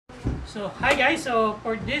So hi guys, so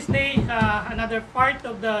for this day, another part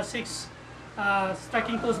of the 6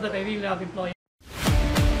 striking tools that I really love employing.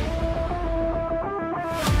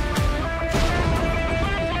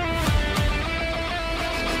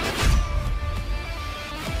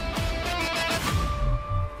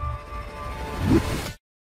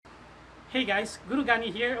 Hey guys, Guro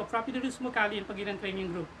Gani here of Rapido Realismo Kali and Pagilan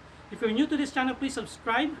Training Group. If you're new to this channel, please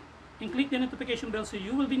subscribe and click the notification bell so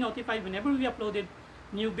you will be notified whenever we uploaded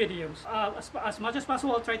new videos. As much as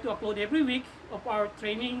possible, I'll try to upload every week of our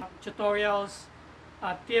training, tutorials,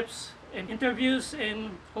 tips, and interviews,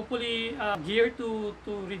 and hopefully gear to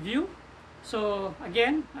review. So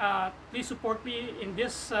again, please support me in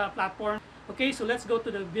this platform. Okay, so let's go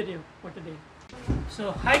to the video for today.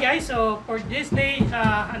 So hi guys, so for this day,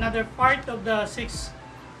 another part of the 6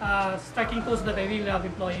 striking tools that I really love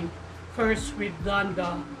employing. First, we've done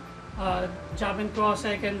the jab and cross.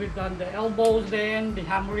 Second, we've done the elbows, then the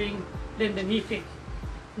hammering, then the knee kick.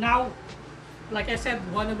 Now, like I said,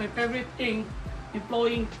 one of my favorite thing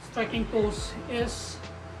employing striking tools is,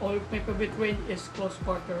 or my favorite range is close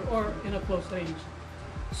quarter or in a close range.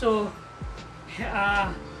 So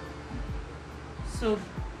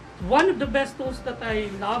one of the best tools that I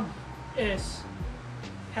love is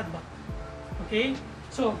headbutt. Okay,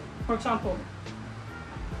 so for example,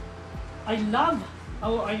 I'm not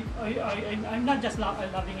just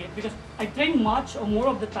loving it because I train much or more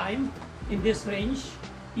of the time in this range,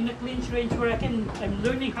 in a clinch range where I'm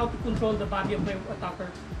learning how to control the body of my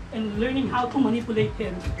attacker and learning how to manipulate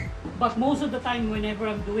him. But most of the time, whenever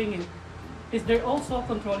I'm doing it, is they're also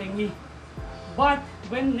controlling me. But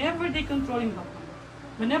whenever they're controlling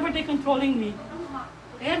me,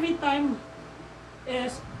 every time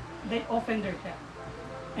is they open their head,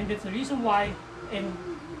 and that's the reason why, and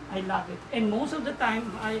I love it. And most of the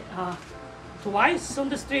time, twice on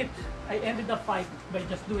the street, I ended the fight by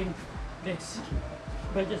just doing this.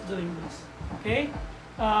 Okay?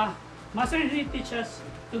 Master really teaches us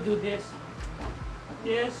to do this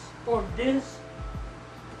or this.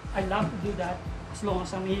 I love to do that as long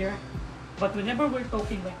as I'm here. But whenever we're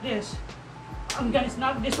talking like this, I'm gonna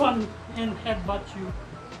snap this one and headbutt you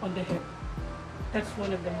on the head. That's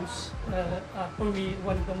one of the most, for me,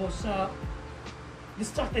 one of the most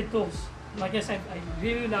distracted tools. Like I said, I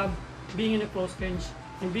really love being in a close range.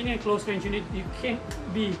 And being in a close range, you can't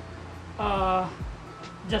be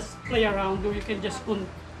just play around, or you can just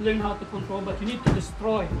learn how to control, but you need to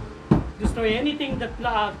destroy anything that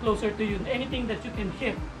closer to you, anything that you can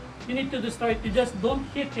hit. You need to destroy it. You just don't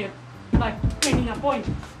hit it like training a point.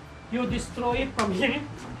 You destroy it from here,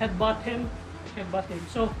 headbutt him.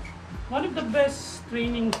 So one of the best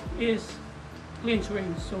training is clinch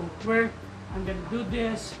range. So where I'm gonna do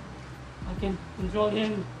this, I can control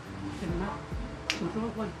him. Control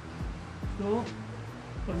one. So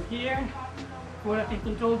from here, where I can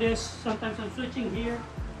control this. Sometimes I'm switching here.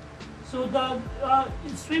 So the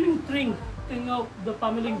swimming thing of the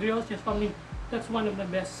pummeling drills, just pummeling, that's one of the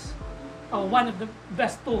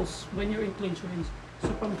best tools when you're in clinch range. So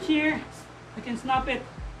from here, I can snap it.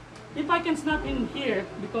 If I can snap in here,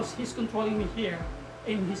 because he's controlling me here,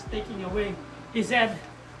 and he's taking away his head,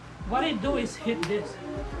 what I do is hit this.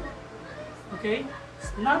 Okay?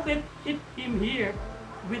 Snap it, hit him here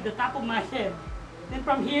with the top of my head. Then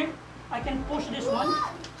from here, I can push this one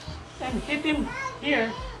and hit him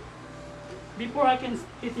here before I can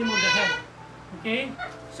hit him on the head. Okay?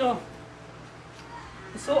 So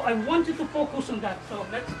I want you to focus on that. So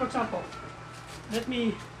let's, for example, let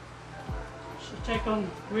me check on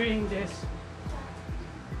wearing this.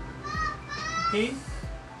 Okay?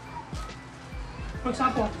 For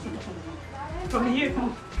example, from here,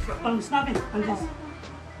 from snapping on this.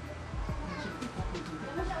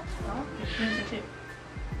 Okay.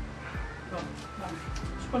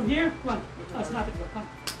 From here, one. Snap it.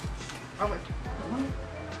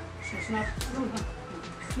 So snap.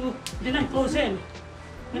 So then I close in.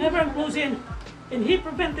 Whenever I'm close in, and he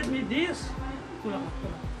prevented me this.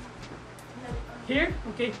 Here,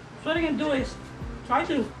 okay. So what I can do is try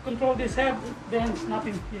to control this head, then snap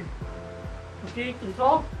him here. Okay,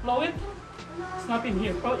 control, flow it, snap him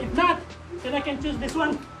here. If not, then I can choose this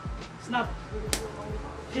one. Snap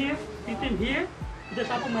here, hit him here, at the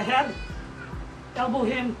top of my head, elbow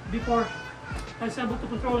him before I was able to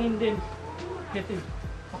control him, then hit him.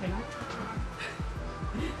 Okay na?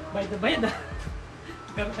 Bayad ah.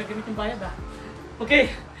 Gagamit yung bayad ah. Okay,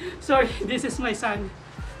 sorry, this is my son.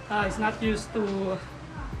 He's not used to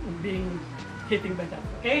being hitting by that.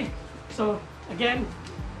 Okay, so again,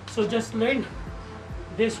 so just learn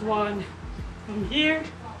this one from here.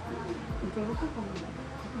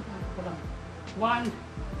 One,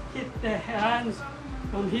 hit the hands,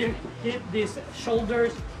 From here, hit these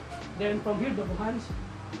shoulders. Then from here, double hands.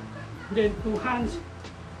 Then 2 hands.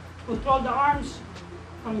 Control the arms.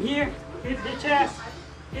 From here, hit the chest.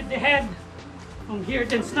 Hit the head. From here,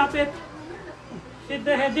 then snap it. Hit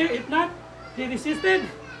the head there. If not, he resisted.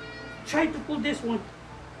 Try to pull this one.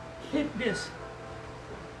 Hit this.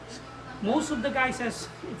 Most of the guys says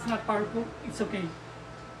it's not powerful. It's okay.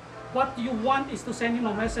 What you want is to send him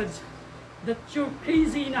a message that you're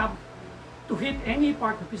crazy enough to hit any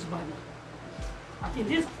part of his body. Okay,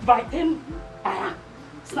 this, bite him,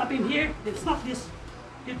 snap him here, then snap this,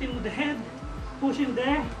 hit him with the head, push him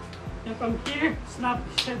there, and from here, snap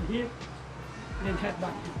his head here, then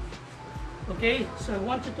headbutt him. Okay, so I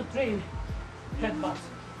want you to train headbutts.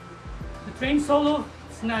 To train solo,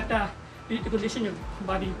 it's not, you need to condition your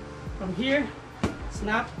body. From here,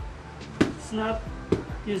 snap, snap,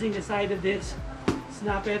 using the side of this,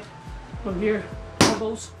 snap it. From here,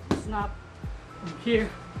 elbows, snap. From here,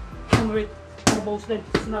 hammer it, elbows, then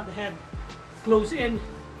snap the head. Close in.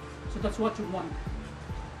 So that's what you want.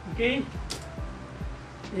 Okay?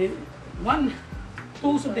 One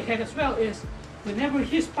tools of the head as well is whenever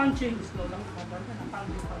he's punching,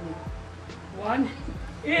 one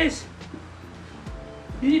is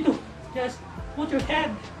you need to just put your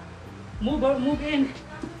head, move in.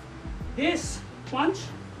 This punch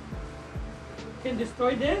can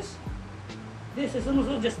destroy this. This is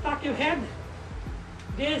also just tuck your head.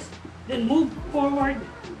 This, then move forward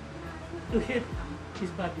to hit his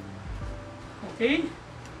body. Okay?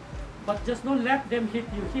 But just don't let them hit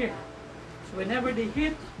you here. So whenever they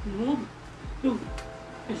hit, move to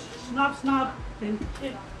snap, snap, then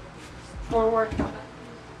hit forward.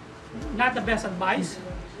 Not the best advice,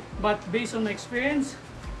 but based on my experience,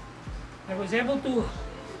 I was able to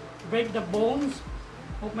break the bones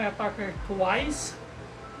of my attacker twice.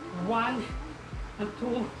 1 and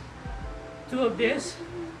 2. 2 of this.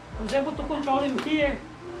 I was able to control him here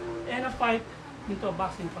and a fight into a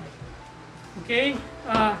boxing fight. Okay?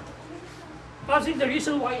 Possibly the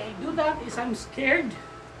reason why I do that is I'm scared.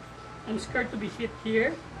 I'm scared to be hit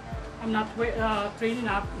here. I'm not training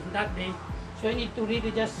up that day. So I need to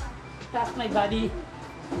really just tap my body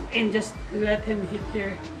and just let him hit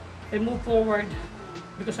here and move forward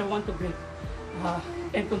because I want to break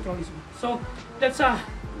and control his move. So that's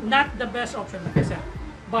not the best option, like I said.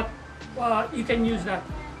 But you can use that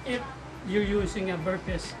if you're using a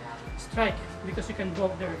burpees strike because you can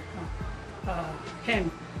drop their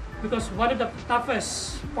hand. Because one of the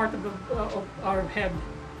toughest part of our head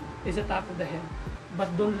is the top of the head.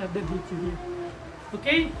 But don't let them hit you here.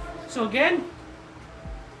 Okay? So again,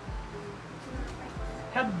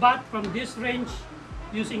 headbutt from this range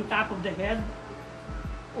using top of the head,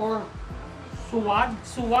 or suwag.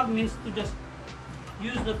 Suwag means to just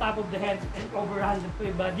use the top of the head and overhand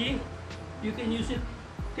the body. You can use it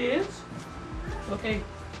this. Okay,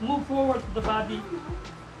 move forward to the body,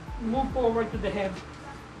 move forward to the head,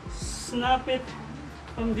 snap it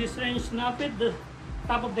from this range, snap it the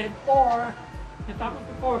top of the head or the top of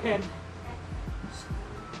the forehead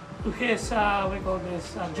to his we call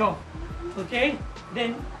this jaw. Okay,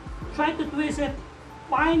 then try to twist it,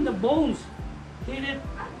 find the bones, hit it.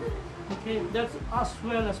 Okay, that's as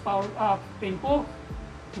well as painful.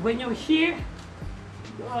 When you're here,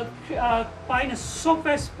 find the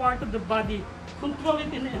softest part of the body, control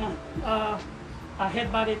it in a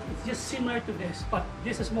headbutt it. It's just similar to this, but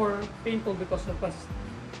this is more painful because of us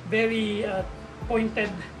very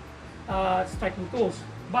pointed striking tools.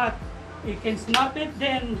 But you can snap it,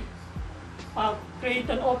 then create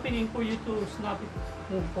an opening for you to snap it,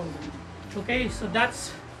 move forward. Okay, so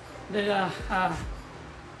that's the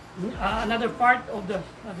another part of the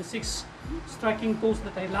 6 striking tools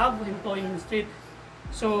that I love employing in the street.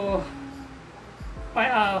 So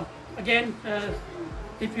again,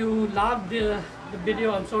 if you love the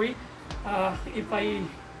video, I'm sorry if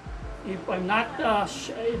I'm not I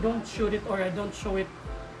don't shoot it or I don't show it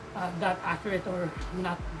that accurate or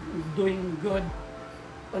not doing good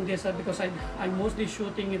on this because I'm mostly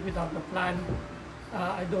shooting it without a plan.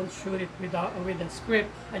 I don't shoot it with a script.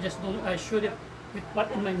 I shoot it with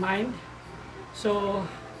what in my mind. So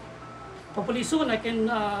hopefully soon I can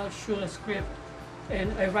shoot a script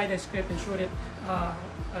and I write a script and shoot it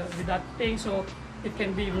with that thing, so it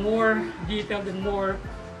can be more detailed and more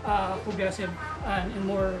progressive and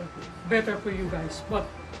more better for you guys. But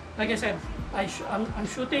like I said, I'm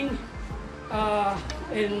shooting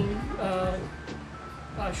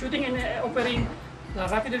shooting and offering the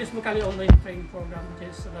Rapido Realismo Kali online training program, which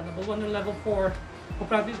is the level 1 and level 4 of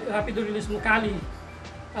Rapido Realismo Kali.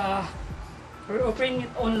 We're offering it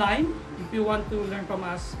online if you want to learn from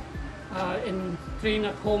us and train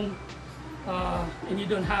at home and you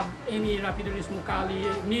don't have any Rapido Realismo Kali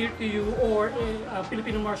near to you, or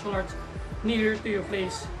Filipino martial arts near to your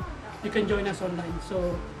place, you can join us online.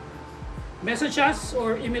 So message us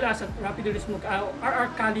or email us at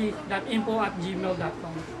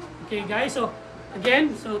rrkali.info@gmail.com. Okay guys, so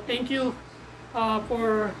again, so thank you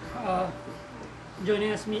for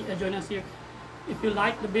joining us here. If you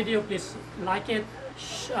like the video, please like it,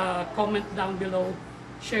 comment down below,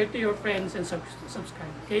 share to your friends, and subscribe.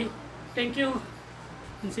 Okay, thank you,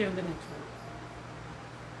 and see you on the next one.